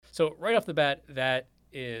So right off the bat, that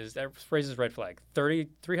raises red flag.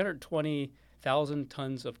 320,000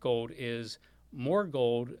 tons of gold is more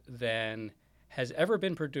gold than has ever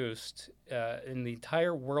been produced in the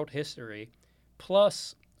entire world history,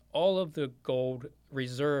 plus all of the gold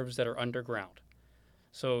reserves that are underground.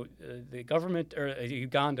 So the government, or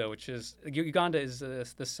Uganda is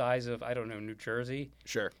the size of, I don't know, New Jersey.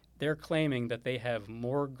 Sure. They're claiming that they have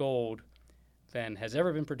more gold than has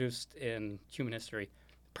ever been produced in human history.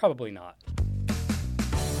 Probably not.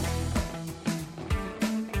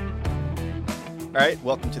 All right,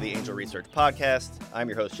 welcome to the Angel Research Podcast. I'm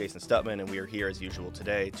your host, Jason Stutman, and we are here as usual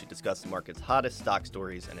today to discuss the market's hottest stock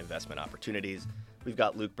stories and investment opportunities. We've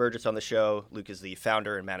got Luke Burgess on the show. Luke is the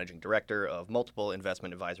founder and managing director of multiple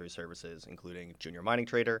investment advisory services, including Junior Mining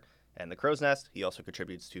Trader and The Crow's Nest. He also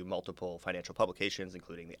contributes to multiple financial publications,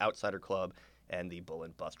 including the Outsider Club and the Bull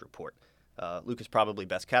and Bust Report. Luke is probably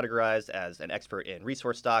best categorized as an expert in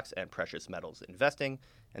resource stocks and precious metals investing.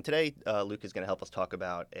 And today, Luke is going to help us talk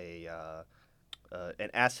about an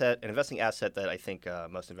investing asset that I think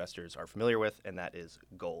most investors are familiar with, and that is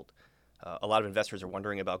gold. A lot of investors are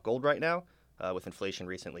wondering about gold right now, with inflation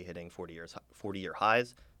recently hitting 40-year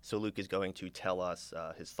highs. So Luke is going to tell us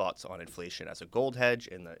his thoughts on inflation as a gold hedge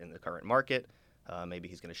in the current market. Maybe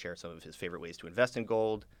he's going to share some of his favorite ways to invest in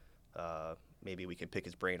gold. Maybe we can pick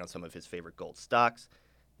his brain on some of his favorite gold stocks.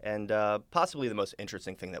 And possibly the most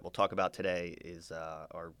interesting thing that we'll talk about today is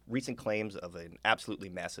our recent claims of an absolutely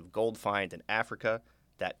massive gold find in Africa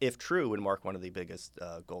that, if true, would mark one of the biggest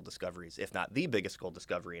gold discoveries, if not the biggest gold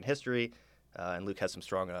discovery in history. And Luke has some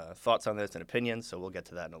strong thoughts on this and opinions, so we'll get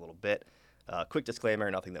to that in a little bit. Quick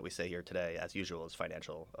disclaimer, nothing that we say here today, as usual, is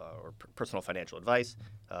financial or personal financial advice.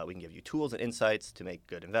 We can give you tools and insights to make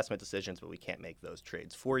good investment decisions, but we can't make those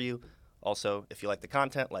trades for you. Also, if you like the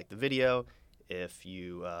content, like the video. If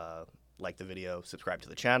you like the video, subscribe to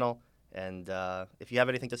the channel. And if you have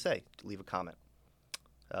anything to say, leave a comment.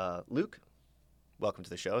 Luke, welcome to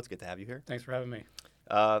the show. It's good to have you here. Thanks for having me.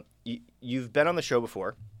 You've been on the show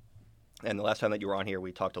before. And the last time that you were on here,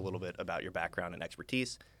 we talked a little bit about your background and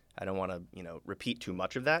expertise. I don't want to, repeat too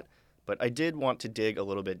much of that, but I did want to dig a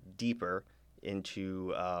little bit deeper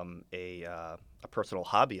into a personal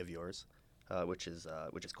hobby of yours, which is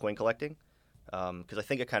coin collecting. Because I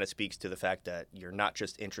think it kind of speaks to the fact that you're not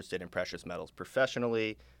just interested in precious metals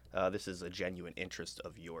professionally. This is a genuine interest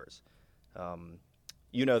of yours.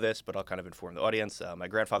 You know this, but I'll kind of inform the audience. My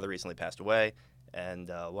grandfather recently passed away.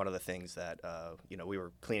 And one of the things that, we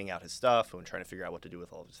were cleaning out his stuff and trying to figure out what to do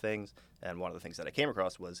with all of his things. And one of the things that I came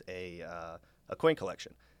across was a coin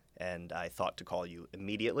collection. And I thought to call you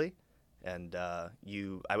immediately. And I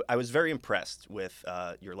was very impressed with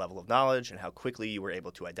your level of knowledge and how quickly you were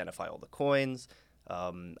able to identify all the coins,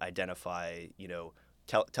 tell me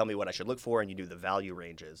what I should look for, and you do the value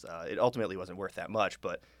ranges. It ultimately wasn't worth that much,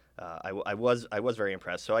 but I was very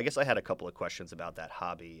impressed. So I guess I had a couple of questions about that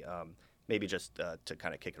hobby. Maybe just to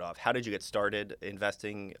kind of kick it off, how did you get started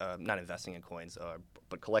not investing in coins,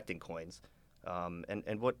 but collecting coins?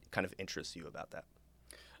 And what kind of interests you about that?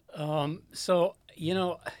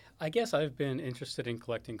 I guess I've been interested in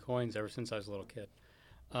collecting coins ever since I was a little kid.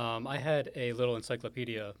 I had a little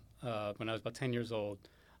encyclopedia when I was about 10 years old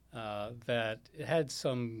that it had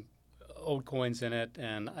some old coins in it,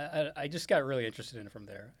 and I just got really interested in it from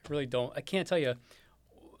there. I can't tell you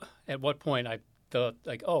at what point I thought,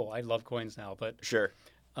 I love coins now, but Sure.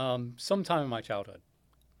 Sometime in my childhood.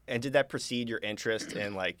 And did that precede your interest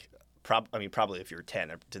in probably if you were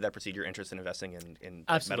 10, did that precede your interest in investing in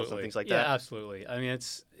metals and things like that? Yeah, absolutely. I mean,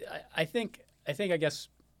 I guess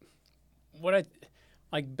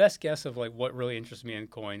my best guess of what really interests me in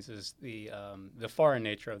coins is the foreign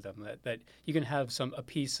nature of them. That you can have a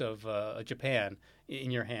piece of Japan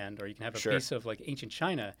in your hand, or you can have a Sure. piece of ancient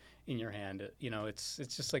China in your hand. It's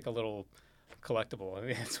just like a little collectible. I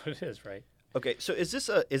mean, that's what it is, right? Okay, so is this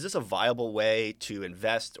a viable way to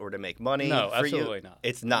invest or to make money? No, for absolutely you? not.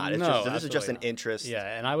 It's not. This is just an interest.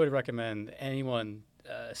 Yeah, and I would recommend anyone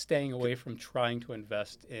staying away from trying to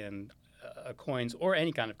invest in coins or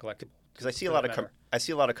any kind of collectible. Because I see a lot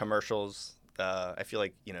of commercials. I feel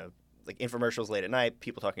like infomercials late at night,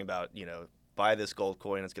 people talking about buy this gold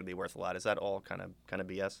coin, it's going to be worth a lot. Is that all kind of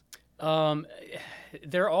BS?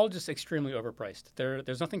 They're all just extremely overpriced.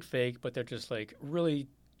 There's nothing fake, but they're just really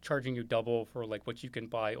charging you double for what you can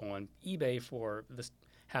buy on eBay for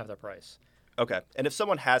half the price. Okay, and if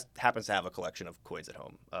someone happens to have a collection of coins at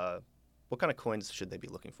home, what kind of coins should they be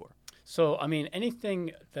looking for? So I mean, anything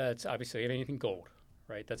that's obviously anything gold,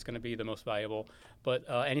 right? That's going to be the most valuable. But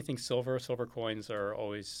anything silver coins are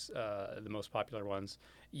always the most popular ones.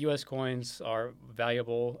 U.S. coins are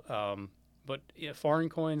valuable, but foreign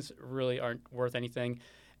coins really aren't worth anything.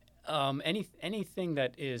 Anything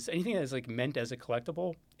that is like meant as a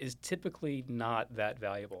collectible is typically not that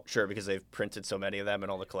valuable. Sure, because they've printed so many of them,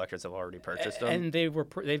 and all the collectors have already purchased them. And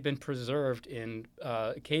they've been preserved in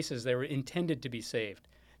cases they were intended to be saved.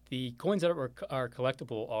 The coins that are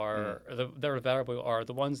collectible that are valuable are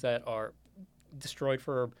the ones that are destroyed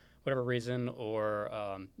for whatever reason or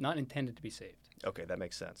not intended to be saved. Okay, that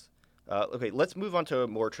makes sense. Okay, let's move on to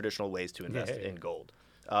more traditional ways to invest in gold.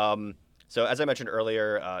 So as I mentioned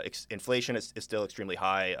earlier, inflation is still extremely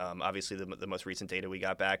high. Obviously, the most recent data we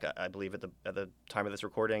got back, I believe at the time of this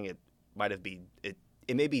recording, it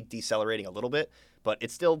may be decelerating a little bit, but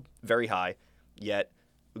it's still very high. Yet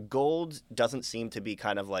gold doesn't seem to be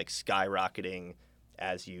kind of like skyrocketing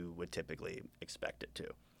as you would typically expect it to.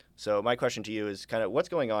 So my question to you is kind of what's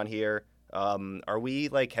going on here?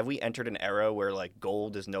 Have we entered an era where like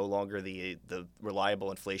gold is no longer the reliable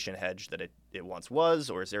inflation hedge that it once was,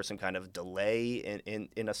 or is there some kind of delay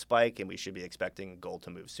in a spike and we should be expecting gold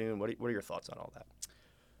to move soon? What are your thoughts on all that?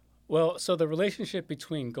 Well, so the relationship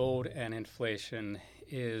between gold and inflation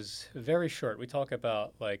is very short. We talk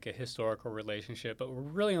about like a historical relationship, but we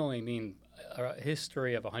really only mean a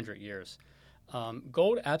history of 100 years.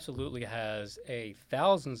 Gold absolutely has a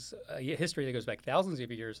history that goes back thousands of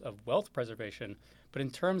years of wealth preservation, but in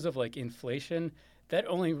terms of like inflation, that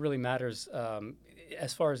only really matters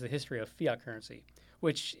as far as the history of fiat currency,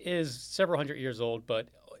 which is several hundred years old. But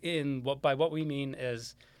by what we mean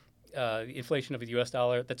as inflation of the U.S.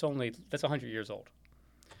 dollar, that's 100 years old.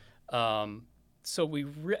 Prior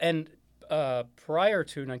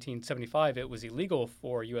to 1975, it was illegal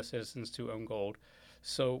for U.S. citizens to own gold.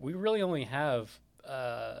 So we really only have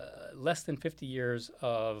less than 50 years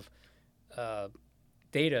of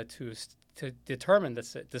data to determine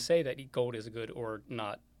to say that gold is a good or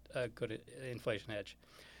not a good inflation hedge.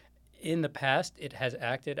 In the past, it has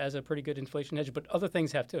acted as a pretty good inflation hedge, but other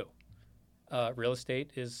things have too. Real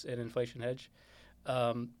estate is an inflation hedge.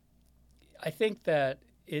 I think that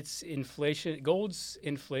gold's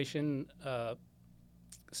inflation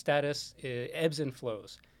status ebbs and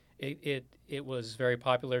flows. It was very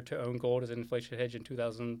popular to own gold as an inflation hedge in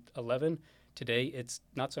 2011. Today, it's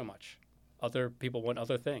not so much. Other people want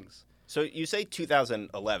other things. So you say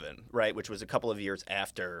 2011, right, which was a couple of years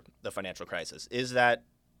after the financial crisis. Is that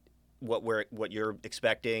what you're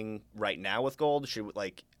expecting right now with gold?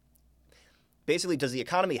 Basically, does the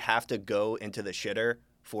economy have to go into the shitter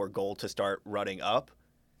for gold to start running up,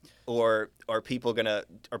 or are people gonna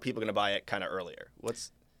buy it kind of earlier?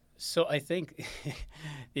 So I think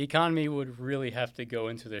the economy would really have to go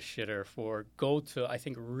into the shitter for gold to, I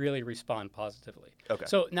think, really respond positively. Okay.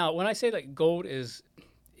 So now, when I say that gold is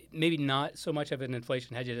maybe not so much of an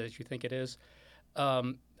inflation hedge as you think it is,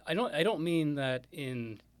 I don't mean that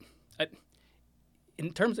in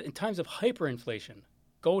times of hyperinflation,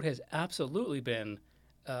 gold has absolutely been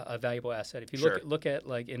a valuable asset. If you look at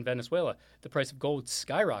like in Venezuela, the price of gold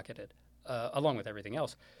skyrocketed along with everything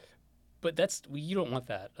else. But you don't want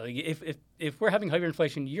that. Like if we're having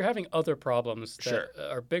hyperinflation, you're having other problems that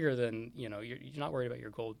are bigger than you're not worried about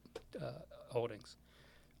your gold holdings.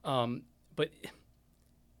 But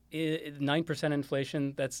 9%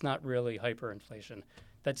 inflation, that's not really hyperinflation.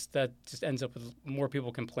 That just ends up with more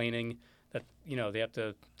people complaining that they have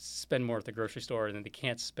to spend more at the grocery store and then they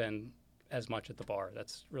can't spend as much at the bar.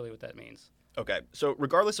 That's really what that means. Okay, so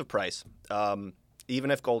regardless of price.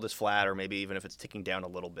 Even if gold is flat or maybe even if it's ticking down a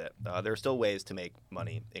little bit, there are still ways to make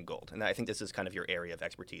money in gold. And I think this is kind of your area of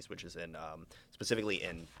expertise, which is specifically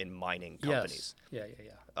in mining companies. Yes.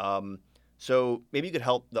 Yeah. So maybe you could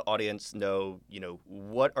help the audience know,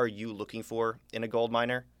 what are you looking for in a gold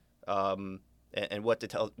miner, and what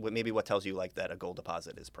tells you like that a gold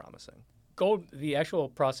deposit is promising. Gold, the actual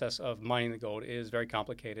process of mining the gold is very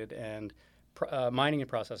complicated, and mining and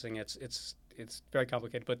processing, it's very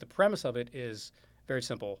complicated. But the premise of it is very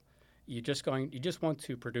simple. You just want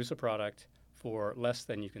to produce a product for less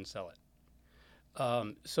than you can sell it.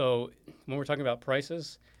 So when we're talking about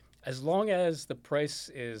prices, as long as the price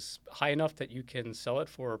is high enough that you can sell it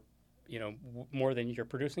for, more than you're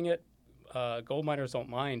producing it, gold miners don't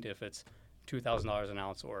mind if it's $2,000 an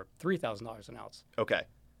ounce or $3,000 an ounce. Okay.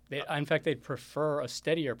 In fact, they'd prefer a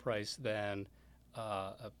steadier price than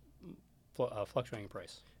a fluctuating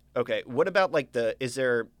price. Okay. What about is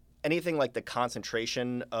there anything like the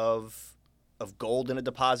concentration of gold in a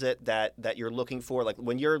deposit that you're looking for? Like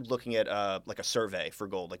when you're looking at like a survey for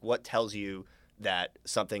gold, like what tells you that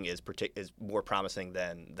something is more promising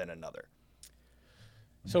than another?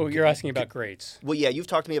 So you're asking about grades. Well, yeah, you've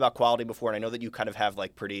talked to me about quality before, and I know that you kind of have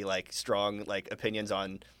like pretty like strong like opinions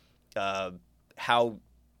on how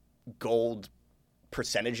gold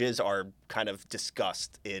percentages are kind of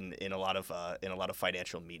discussed in a lot of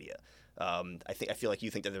financial media. I feel like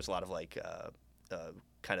you think that there's a lot of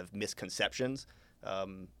kind of misconceptions,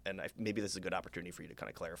 and maybe this is a good opportunity for you to kind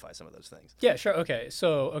of clarify some of those things. Yeah, sure. Okay.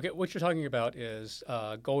 So, what you're talking about is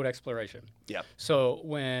gold exploration. Yeah. So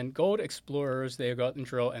when gold explorers, they go out and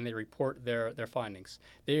drill and they report their findings.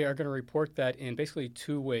 They are going to report that in basically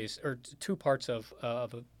two ways or two parts of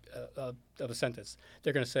a sentence.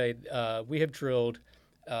 They're going to say, we have drilled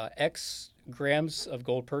X grams of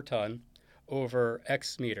gold per ton over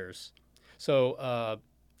X meters. So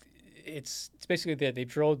it's basically that they've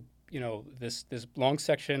drilled this long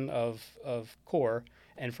section of core,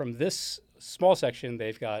 and from this small section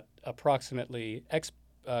they've got approximately X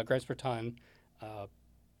grams per ton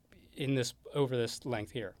over this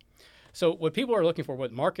length here. So what people are looking for,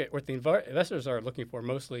 what the investors are looking for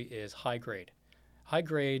mostly is high grade. High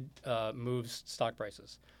grade moves stock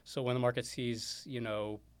prices. So when the market sees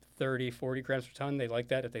 30, 40 grams per ton, they like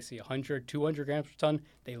that. If they see 100, 200 grams per ton,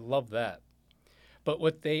 they love that. But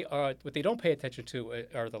what they don't pay attention to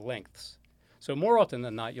are the lengths. So more often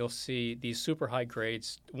than not, you'll see these super high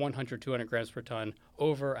grades, 100, 200 grams per ton,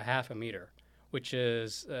 over a half a meter, which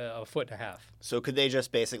is a foot and a half. So could they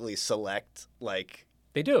just basically select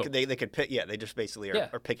They do. They could pick. Yeah, they just basically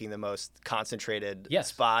are picking the most concentrated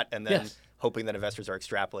spot, and then hoping that investors are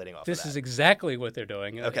extrapolating off. This of that. is exactly what they're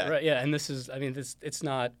doing. Okay. Right, yeah, and it's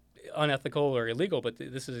not unethical or illegal, but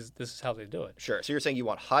this is how they do it. Sure. So you're saying you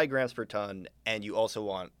want high grams per ton, and you also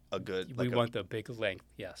want a good. We want the big length.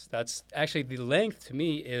 Yes, that's actually the length to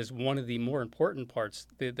me is one of the more important parts.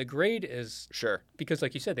 The grade is because,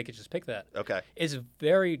 like you said, they could just pick that. Okay. It's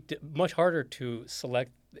much harder to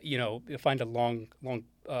select. Find a long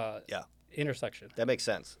intersection. That makes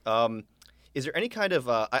sense. Is there any kind of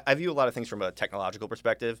I view a lot of things from a technological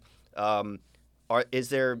perspective. Is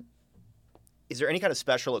there any kind of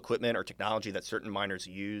special equipment or technology that certain miners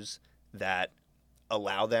use that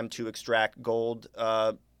allow them to extract gold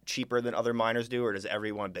cheaper than other miners do, or does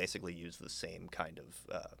everyone basically use the same kind of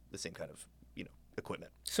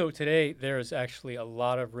equipment? So today there's actually a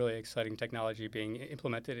lot of really exciting technology being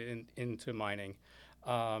implemented into mining.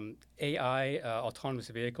 AI, autonomous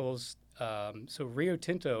vehicles. So Rio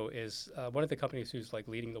Tinto is one of the companies who's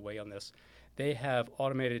leading the way on this. They have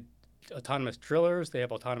autonomous drillers. They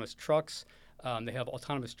have autonomous trucks. They have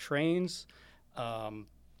autonomous trains.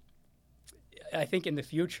 I think in the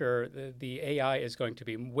future, the AI is going to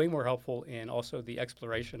be way more helpful in also the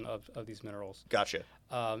exploration of these minerals. Gotcha.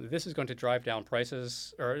 This is going to drive down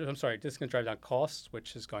prices, this is going to drive down costs,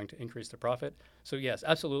 which is going to increase the profit. So yes,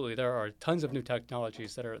 absolutely, there are tons of new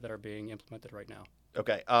technologies that are being implemented right now.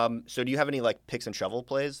 Okay. So do you have any picks and shovel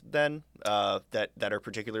plays then that are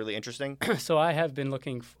particularly interesting? So I have been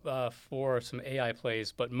looking for some AI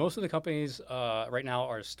plays, but most of the companies right now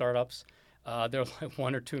are startups. They're like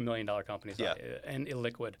 $1 or $2 million companies and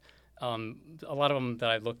illiquid. A lot of them that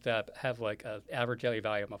I looked at have an average daily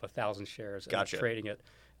volume of 1,000 shares and Gotcha. trading at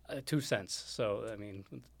 2 cents. So I mean,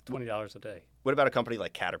 $20 a day. What about a company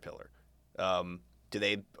like Caterpillar? I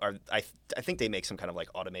think they make some kind of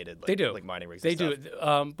automated they do. Mining rigs. They and stuff.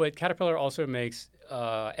 do, but Caterpillar also makes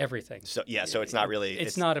everything. So so it's not really.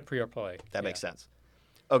 It's not a pure play. That makes sense.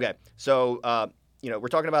 Okay, so we're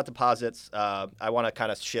talking about deposits. I want to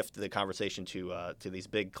kind of shift the conversation to these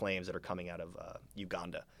big claims that are coming out of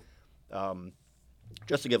Uganda.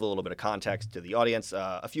 Just to give a little bit of context to the audience,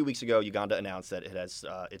 a few weeks ago, Uganda announced that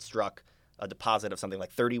it struck a deposit of something like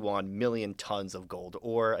 31 million tons of gold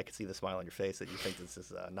ore. I can see the smile on your face that you think this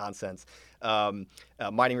is nonsense.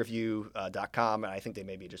 MiningReview.com, and I think they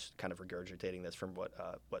may be just kind of regurgitating this from what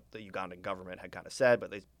the Ugandan government had kind of said,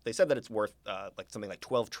 but they said that it's worth something like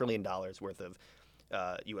 $12 trillion worth of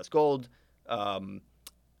U.S. gold.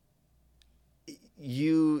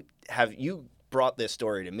 You brought this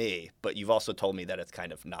story to me, but you've also told me that it's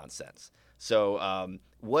kind of nonsense. So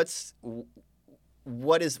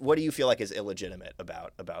what do you feel like is illegitimate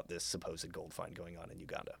about this supposed gold find going on in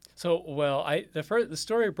Uganda? So, the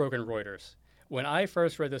story broke in Reuters. When I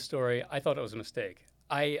first read this story, I thought it was a mistake.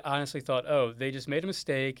 I honestly thought, they just made a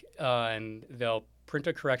mistake and they'll print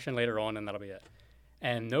a correction later on and that'll be it.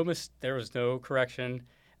 And there was no correction.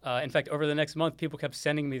 In fact, over the next month, people kept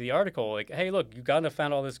sending me the article like, hey, look, Uganda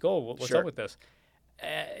found all this gold. What's up with this?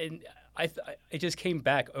 And it just came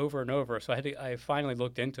back over and over. So I finally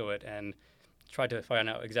looked into it and tried to find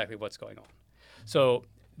out exactly what's going on. So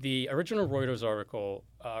the original Reuters article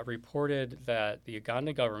reported that the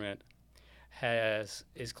Ugandan government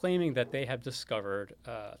is claiming that they have discovered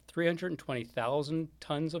 320,000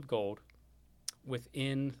 tons of gold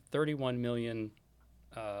within 31 million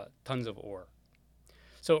tons of ore.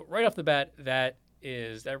 So right off the bat, that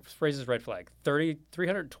raises red flag.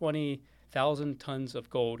 320,000 tons of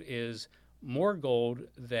gold is more gold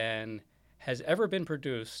than has ever been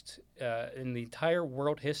produced in the entire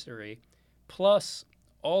world history, plus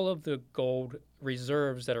all of the gold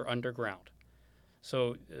reserves that are underground.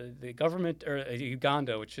 So the government, or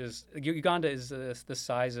Uganda, Uganda is the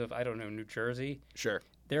size of, I don't know, New Jersey. Sure.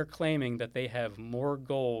 They're claiming that they have more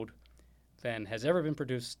gold than has ever been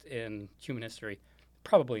produced in human history.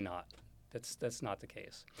 Probably not. That's not the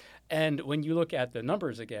case. And when you look at the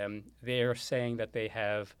numbers again, they're saying that they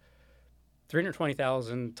have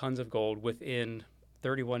 320,000 tons of gold within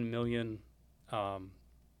 31 million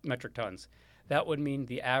metric tons. That would mean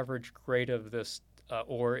the average grade of this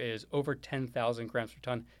ore is over 10,000 grams per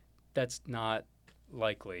ton. That's not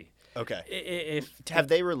likely. Okay. Have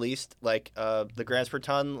they released like the grams per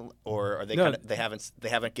ton, or are they No. they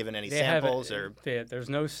haven't given any samples or? There's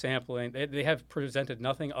no sampling. They have presented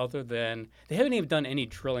nothing other than they haven't even done any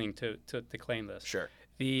drilling to claim this. Sure.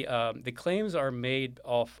 The claims are made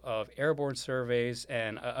off of airborne surveys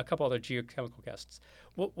and a couple other geochemical tests.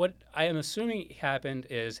 What I am assuming happened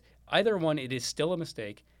is either one, it is still a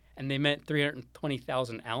mistake, and they meant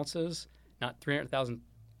 320,000 ounces, not 300,000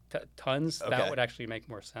 tons. Okay. That would actually make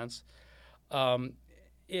more sense.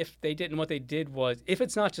 If they didn't, what they did was, if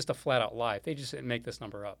it's not just a flat out lie, if they just didn't make this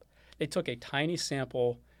number up. They took a tiny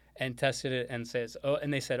sample and tested it and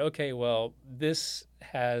they said, okay, well, this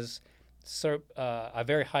has a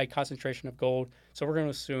very high concentration of gold, so we're going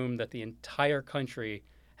to assume that the entire country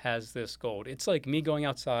has this gold. It's like me going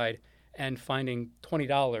outside and finding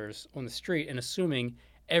 $20 on the street and assuming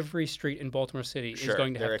every street in Baltimore City Sure. is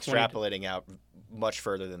going to They're have extrapolating out much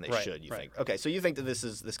further than they Right, should. You right, think? right. Okay, so you think that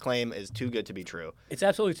this claim is too good to be true? It's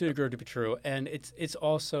absolutely too good to be true, and it's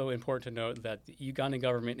also important to note that the Ugandan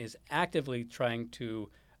government is actively trying to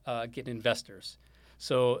get investors.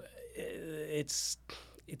 So it's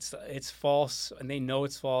false, and they know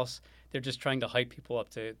it's false. They're just trying to hype people up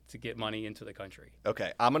to get money into the country.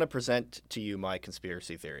 Okay, I'm going to present to you my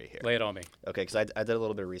conspiracy theory here. Lay it on me. Okay, because I did a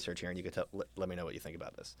little bit of research here, and you could let me know what you think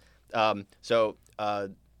about this.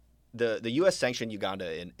 The U.S. sanctioned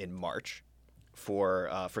Uganda in March for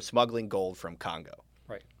smuggling gold from Congo.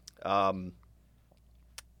 Right.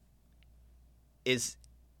 Is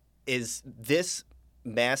this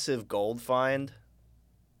massive gold find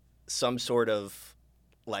some sort of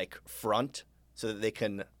like front so that they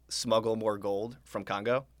can smuggle more gold from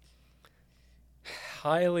Congo?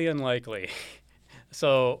 Highly unlikely.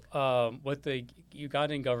 So what the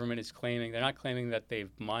Ugandan government is claiming, they're not claiming that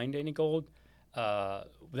they've mined any gold. That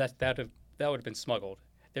would have been smuggled.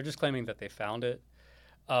 They're just claiming that they found it.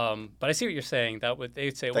 But I see what you're saying.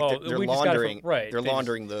 They'd say, Like well, they're we laundering, just got right. They're they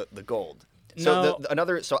laundering the gold. No.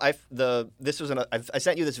 So I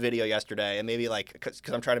sent you this video yesterday, and maybe like because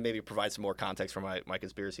I'm trying to maybe provide some more context for my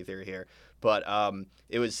conspiracy theory here. But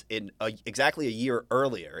it was exactly a year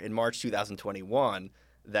earlier, in March 2021,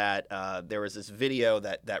 that there was this video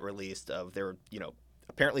that released of there were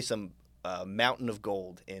apparently some mountain of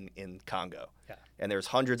gold in Congo. Yeah. And there's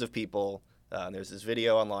hundreds of people. There's this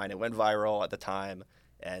video online. It went viral at the time,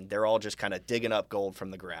 and they're all just kind of digging up gold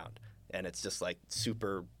from the ground. And it's just like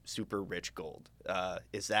super, super rich gold.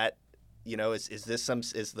 Is that,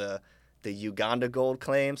 is the Uganda gold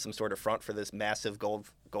claim some sort of front for this massive gold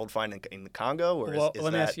find in the Congo? Or Well, is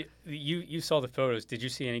let me that... ask you. You saw the photos. Did you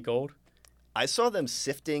see any gold? I saw them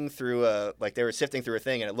sifting through they were sifting through a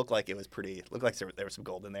thing, and it looked like there was some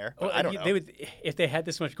gold in there. But I don't know. They would, if they had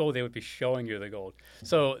this much gold, they would be showing you the gold.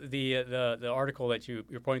 So the article that you're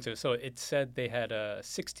pointing to, so it said they had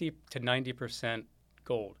 60 to 90%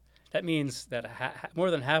 gold. That means that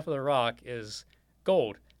more than half of the rock is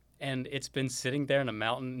gold, and it's been sitting there in a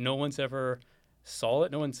mountain. No one's ever saw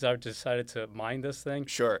it. No one's ever decided to mine this thing.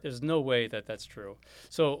 Sure. There's no way that that's true.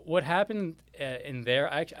 So what happened in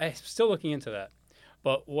there, I'm still looking into that.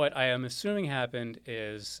 But what I am assuming happened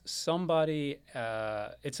is somebody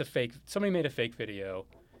made a fake video.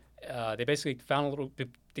 They basically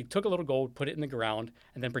they took a little gold, put it in the ground,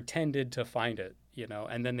 and then pretended to find it,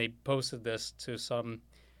 and then they posted this to some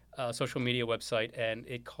social media website, and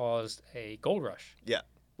it caused a gold rush. Yeah.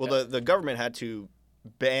 Well, the government had to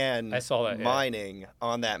ban I saw that, mining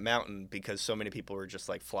on that mountain because so many people were just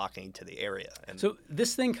like flocking to the area. And So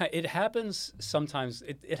this thing, it happens sometimes.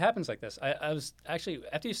 It happens like this. I was actually,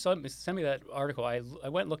 after you sent me that article, I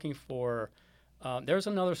went looking for, there's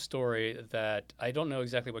another story that I don't know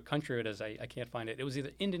exactly what country it is. I can't find it. It was either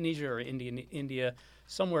Indonesia or India,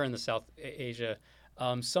 somewhere in the South Asia.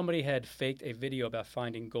 Somebody had faked a video about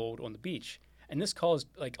finding gold on the beach. And this caused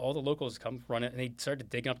like all the locals to come run it, and they started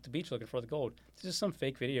digging up the beach looking for the gold. This is some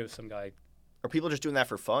fake video some guy Are people just doing that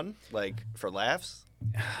for fun, like for laughs?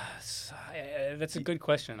 That's a good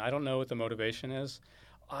question. I don't know what the motivation is.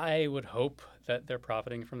 I would hope that they're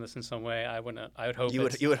profiting from this in some way. I would hope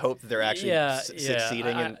You would hope that they're actually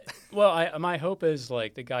succeeding. My hope is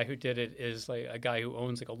like the guy who did it is like a guy who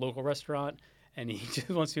owns like a local restaurant, and he just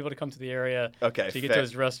wants people to come to the area to get to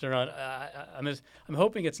his restaurant. I'm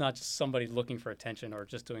hoping it's not just somebody looking for attention or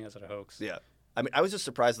just doing this as a hoax. Yeah. I mean, I was just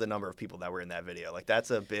surprised at the number of people that were in that video. Like, that's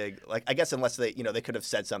a big, like, I guess unless they, they could have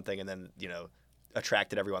said something and then,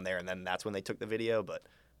 attracted everyone there, and then that's when they took the video. But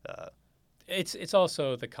it's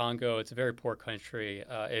also the Congo. It's a very poor country.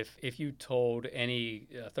 If you told any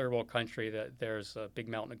third world country that there's a big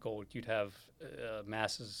mountain of gold, you'd have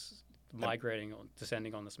masses migrating,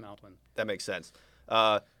 descending on this mountain. That makes sense.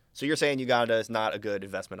 So you're saying Uganda is not a good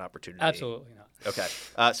investment opportunity? Absolutely not. Okay.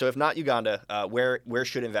 So if not Uganda, where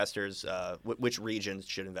should investors, which regions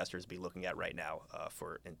should investors be looking at right now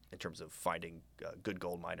in terms of finding good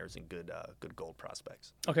gold miners and good gold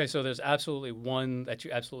prospects? Okay, so there's absolutely one that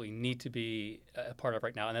you absolutely need to be a part of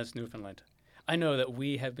right now, and that's Newfoundland. I know that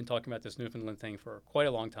we have been talking about this Newfoundland thing for quite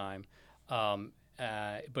a long time,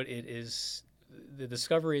 but the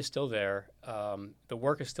discovery is still there. The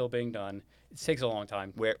work is still being done. It takes a long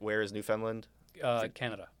time. Where is Newfoundland?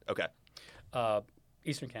 Canada. Okay.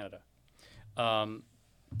 Eastern Canada.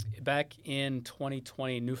 Back in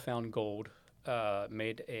 2020, Newfound Gold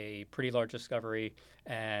made a pretty large discovery,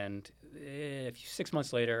 and 6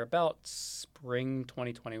 months later, about spring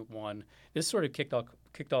 2021, this sort of kicked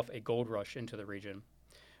off a gold rush into the region.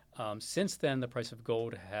 Since then, the price of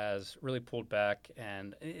gold has really pulled back,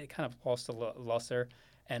 and it kind of lost there,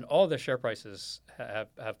 and all the share prices have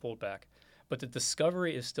pulled back. But the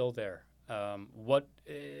discovery is still there. The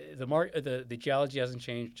geology hasn't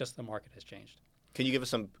changed; just the market has changed. Can you give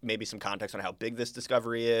us maybe some context on how big this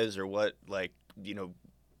discovery is, or which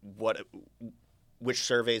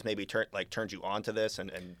surveys maybe turned you on to this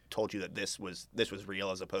and told you that this was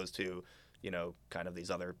real as opposed to kind of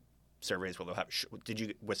these other surveys will have?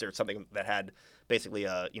 Was there something that had basically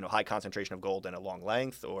a high concentration of gold and a long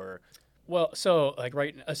length, or? Well, so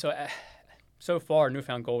far,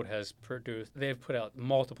 Newfound Gold they've put out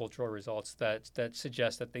multiple drill results that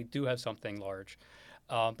suggest that they do have something large.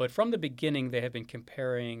 But from the beginning, they have been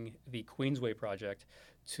comparing the Queensway project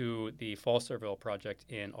to the Fosterville project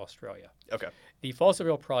in Australia. Okay. The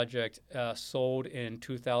Fosterville project sold in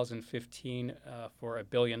 2015 for $1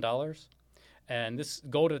 billion. And this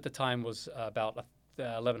gold at the time was about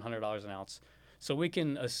 $1,100 an ounce. So we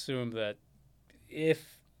can assume that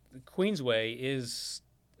if Queensway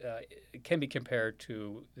can be compared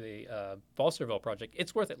to the Fosterville project,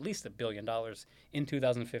 it's worth at least $1 billion in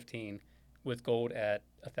 2015 with gold at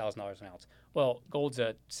 $1,000 an ounce. Well, gold's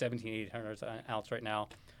at $1,700 an ounce right now.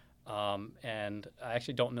 And I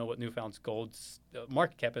actually don't know what Newfound's gold's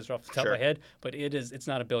market cap is off the top of my head, but it's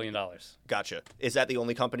not $1 billion. Gotcha. Is that the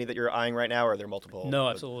only company that you're eyeing right now, or are there multiple? No,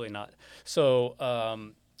 absolutely not. So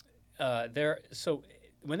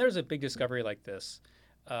when there's a big discovery like this,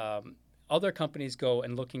 other companies go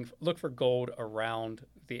and look for gold around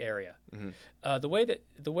the area. Mm-hmm. The way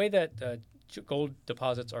that gold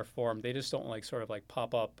deposits are formed, they just don't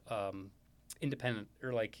pop up independent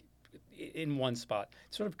or in one spot.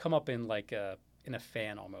 Sort of come up in in a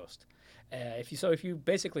fan almost. If you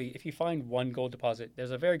find one gold deposit,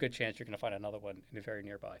 there's a very good chance you're going to find another one very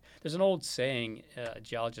nearby. There's an old saying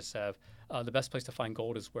geologists have: the best place to find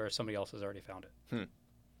gold is where somebody else has already found it.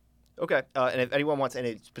 Okay, and if anyone wants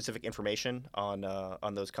any specific information on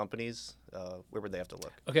those companies, where would they have to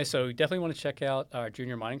look? Okay, so you definitely want to check out our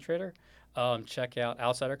Junior Mining Trader. Check out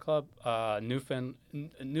Outsider Club.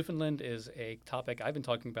 Newfoundland is a topic I've been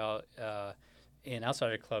talking about in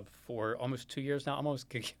Outsider Club for almost 2 years now. I'm almost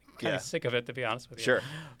kind of sick of it, to be honest with you. Sure,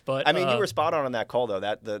 but I mean, you were spot on that call though.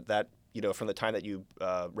 That from the time that you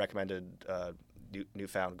recommended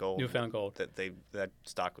Newfound Gold. That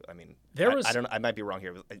stock. I mean, I don't. I might be wrong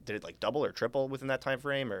here. Did it double or triple within that time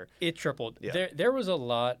frame, or? It tripled. Yeah. There was a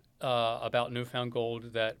lot about Newfound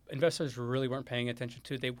Gold that investors really weren't paying attention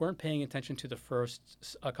to. They weren't paying attention to the first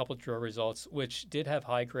couple drill results, which did have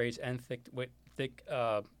high grades and thick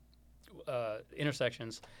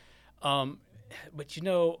intersections. But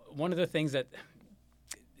one of the things that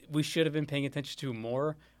we should have been paying attention to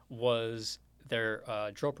more was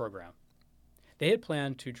their drill program. They had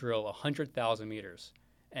planned to drill 100,000 meters,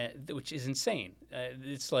 which is insane.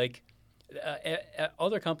 It's like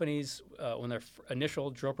other companies, when their initial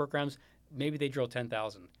drill programs, maybe they drill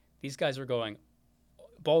 10,000. These guys are going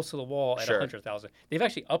balls to the wall at 100,000. They've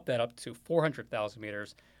actually upped that up to 400,000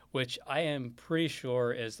 meters, which I am pretty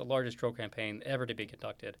sure is the largest drill campaign ever to be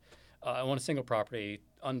conducted on a single property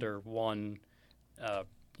under one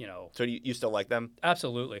So you still like them?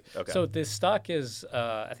 Absolutely. Okay. So this stock is,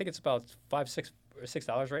 I think it's about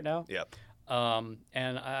 $6 right now. Yep.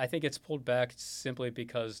 And I think it's pulled back simply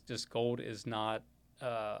because just gold is not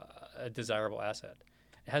a desirable asset.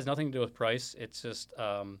 It has nothing to do with price. It's just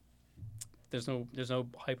there's no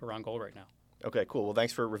hype around gold right now. Okay, cool. Well,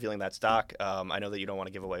 thanks for revealing that stock. I know that you don't want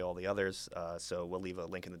to give away all the others, so we'll leave a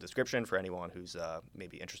link in the description for anyone who's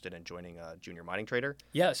maybe interested in joining a junior mining trader.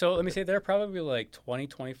 Yeah, so let me say there are probably like 20,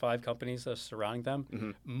 25 companies that are surrounding them.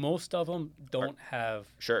 Mm-hmm. Most of them don't have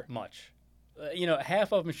Sure. much.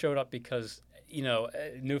 Half of them showed up because,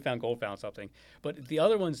 Newfound Gold found something. But the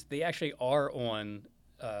other ones, they actually are on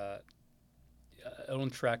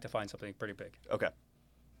track to find something pretty big. Okay.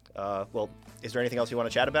 Well, is there anything else you want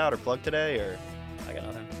to chat about or plug today? Or I got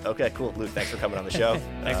nothing. Okay, cool. Luke, thanks for coming on the show.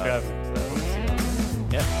 Thanks for having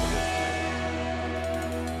me. Yeah.